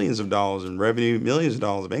millions of dollars in revenue, millions of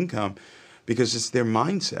dollars of income, because it's their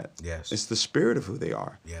mindset. Yes. It's the spirit of who they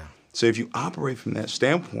are. Yeah. So if you operate from that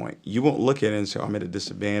standpoint, you won't look at it and say, I'm at a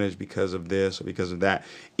disadvantage because of this or because of that.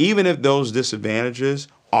 Even if those disadvantages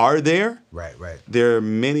are there, right. There are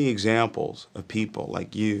many examples of people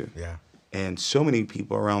like you and so many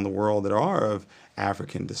people around the world that are of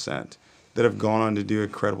African descent that have gone on to do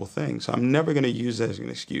incredible things. So I'm never going to use that as an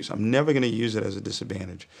excuse. I'm never going to use it as a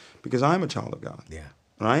disadvantage because I'm a child of God. Yeah.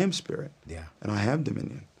 And I am spirit. Yeah. And I have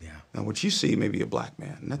dominion. Yeah. Now, what you see may be a black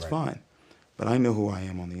man, and that's fine. But I know who I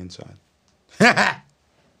am on the inside.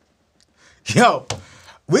 Yo,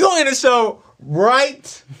 we're going to end the show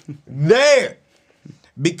right there.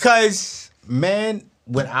 Because, man,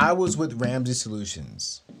 when I was with Ramsey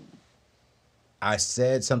Solutions, I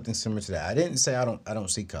said something similar to that. I didn't say I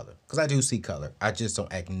don't see color, because I do see color. I just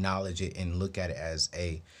don't acknowledge it and look at it as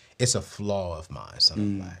it's a flaw of mine, so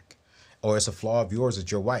I'm black. Or it's a flaw of yours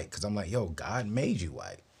that you're white, because I'm like, yo, God made you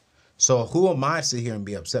white. So who am I to sit here and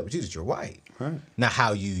be upset with you that you're white? Right. Now,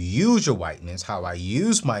 how you use your whiteness, how I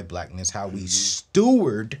use my blackness, how we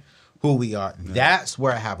steward who we are, that's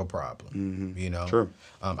where I have a problem, you know? Sure.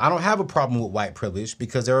 I don't have a problem with white privilege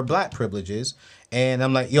because there are black privileges. And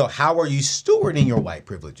I'm like, yo, how are you stewarding your white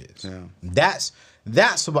privileges? Yeah. That's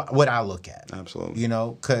what I look at. Absolutely. You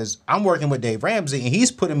know, because I'm working with Dave Ramsey and he's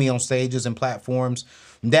putting me on stages and platforms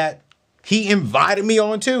that he invited me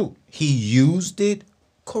on too. He used it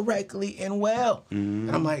correctly and well. And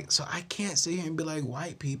I'm like, so I can't sit here and be like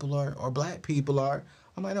white people are or black people are.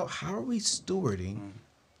 I'm like, no, how are we stewarding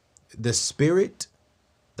the spirit,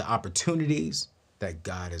 the opportunities that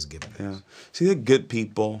God has given us? Yeah. See, they're good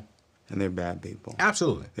people and they're bad people.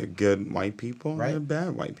 Absolutely. They're good white people and Right. they're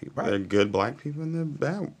bad white people. Right. They're good black people and they're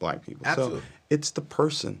bad black people. Absolutely. So it's the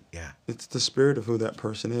person. Yeah. It's the spirit of who that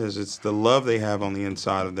person is. It's the love they have on the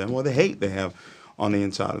inside of them or the hate they have on the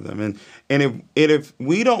inside of them. And if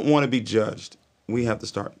we don't want to be judged, we have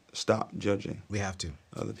to stop judging. We have to.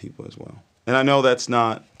 Other people as well. And I know that's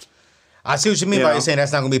not. I see what you mean by you saying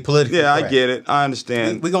that's not going to be political. Yeah, correct. I get it. I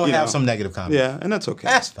understand. We're going to have some negative comments. Yeah, and that's okay.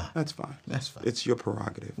 That's fine. That's fine. That's fine. It's your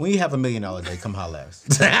prerogative. When you have $1 million a day, come holler at us.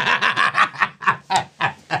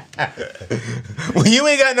 When you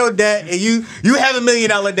ain't got no debt and you have $1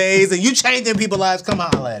 million days and you changing people's lives, come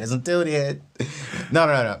holler at us. Until then,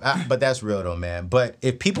 no. But that's real though, man. But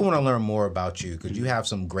if people want to learn more about you, because you have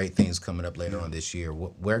some great things coming up later on this year,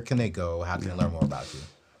 where can they go? How can they learn more about you?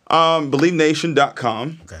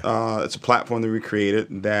 BelieveNation.com. Okay. It's a platform that we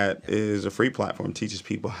created that is a free platform, teaches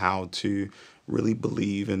people how to really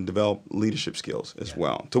believe and develop leadership skills as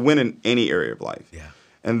well to win in any area of life. Yeah.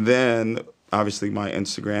 And then obviously my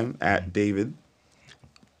Instagram at David.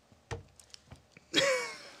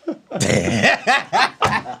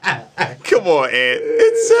 Come on, Ed.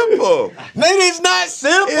 It's simple. It is not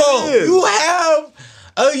simple. It is. You have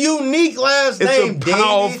a unique last name, It's a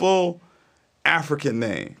powerful African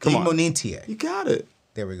name. Come on. Imonitie. You got it.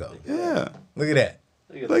 There we go. Yeah. Look at that.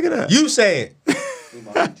 Look at that. You say it. You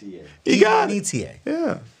got it. Imonitie.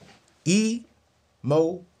 Yeah.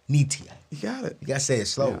 Imonitie. You got it. You gotta say it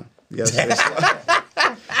slow. Yeah. You gotta say it slow.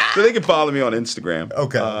 So they can follow me on Instagram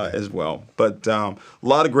as well. But a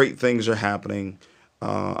lot of great things are happening.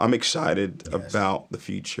 I'm excited about the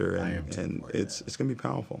future, and it's going to be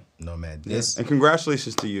powerful. No, man. And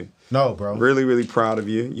congratulations to you. No, bro. Really, really proud of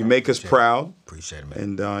you. You make us proud. Appreciate it, man.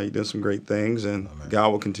 And you're doing some great things, and God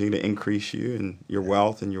will continue to increase you and your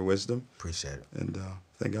wealth and your wisdom. Appreciate it. And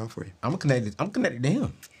thank God for you. I'm connected to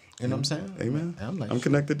him. You know what I'm saying? Amen. I'm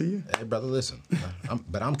connected to you. Hey, brother, listen.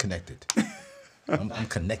 I'm connected. I'm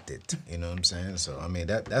connected. You know what I'm saying? So, I mean,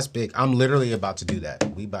 that's big. I'm literally about to do that.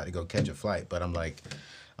 We about to go catch a flight, but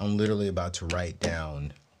I'm literally about to write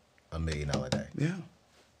down $1 million a day. Yeah.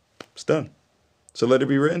 It's done. So let it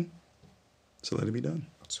be written. So let it be done.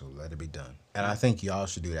 So let it be done. And I think y'all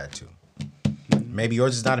should do that too. Maybe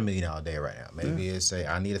yours is not $1 million a day right now. Maybe it's say,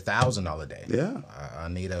 I need $1,000 a day. Yeah. I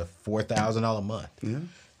need a $4,000 a month. Yeah.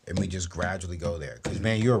 And we just gradually go there. Because,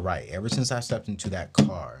 man, you're right. Ever since I stepped into that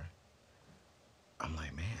car, I'm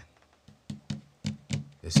like, man,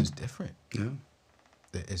 this is different. Yeah.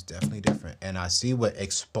 It's definitely different. And I see what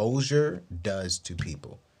exposure does to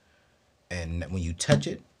people. And when you touch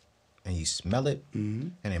it and you smell it,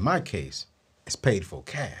 and in my case, it's paid for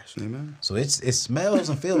cash. Amen. So it smells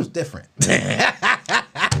and feels different. I'd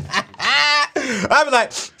be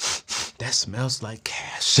like, that smells like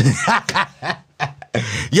cash.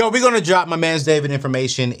 Yo, we're going to drop my man's David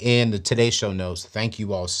information in the Today Show notes. Thank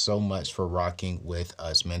you all so much for rocking with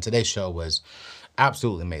us, man. Today's show was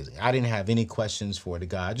absolutely amazing. I didn't have any questions for the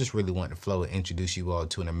guy. I just really wanted to flow and introduce you all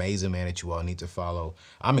to an amazing man that you all need to follow.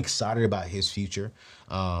 I'm excited about his future.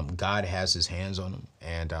 God has his hands on him,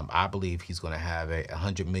 and I believe he's going to have a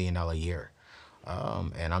 $100 million a year.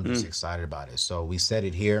 And I'm just excited about it. So we said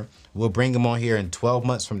it here. We'll bring him on here in 12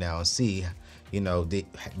 months from now and see, did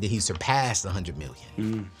he surpass the 100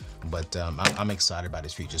 million? But I'm excited about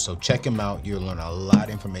his future. So check him out. You'll learn a lot of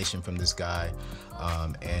information from this guy.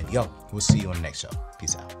 And yo, we'll see you on the next show.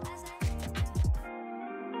 Peace out.